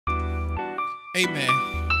Hey man,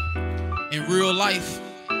 in real life,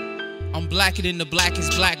 I'm blacker than the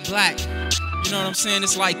blackest black. You know what I'm saying?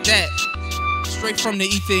 It's like that. Straight from the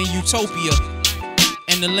ether in Utopia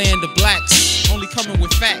and the land of blacks, only coming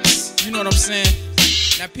with facts. You know what I'm saying?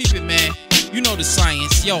 Now peep it, man. You know the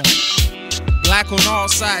science, yo. Black on all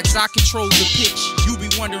sides, I control the pitch. You be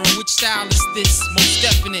wondering which style is this? Most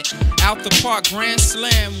definite. Out the park, grand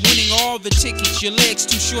slam, winning all the tickets. Your legs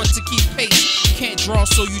too short to keep pace. Can't draw,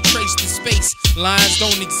 so you trace the space. Lines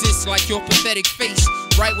don't exist like your pathetic face.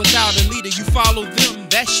 Right without a leader, you follow them.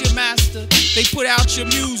 That's your master. They put out your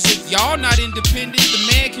music. Y'all not independent. The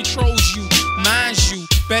man controls you. Mind you,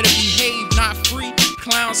 better behave, not free.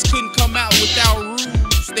 Clowns couldn't come out without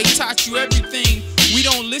rules. They taught you everything. We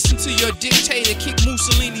don't listen to your dictator. Kick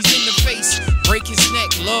Mussolini's in the face. Break his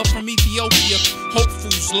neck. Love from Ethiopia.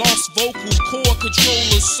 Hopefuls, lost vocal, core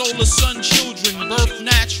controllers, solar sun children, birth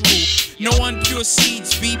natural. No unpure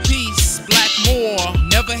seeds, be peace. Black more.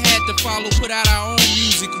 Never had to follow, put out our own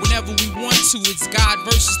music whenever we want to. It's God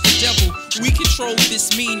versus the devil. We control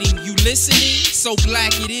this meaning. You listening? So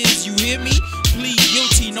black it is. You hear me? Plead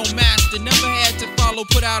guilty, no master. Never had to follow,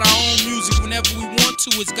 put out our own music whenever we want to.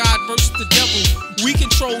 It's God versus the devil. We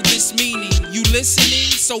control this meaning. You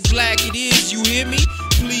listening? So black it is. You hear me?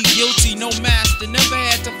 Plead guilty, no master. Never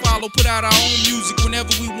had to follow, put out our own music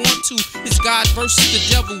whenever we want to. It's God versus the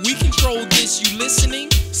devil. We control this. You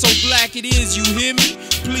listening? So black it is. You hear me?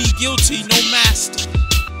 Plead guilty, no master.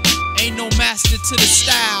 Ain't no master to the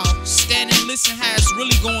style. Stand and listen how it's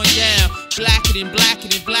really going down. Blacker than blacker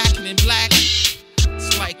than blacker than black.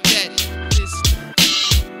 It's like that.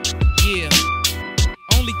 Yeah.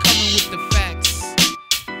 Only coming with the facts.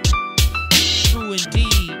 True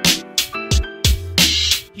indeed.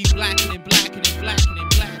 He blacker than blacker than blacker than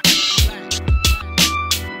black.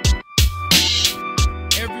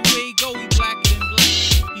 Everywhere he go, he blacker than black.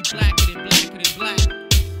 He blacker than blacker than black.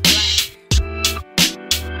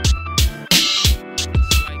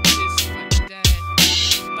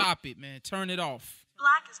 Stop it, man. Turn it off.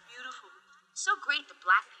 Black is beautiful. So great that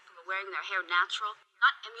black people are wearing their hair natural,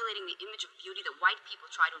 not emulating the image of beauty that white people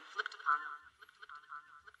try to inflict upon them.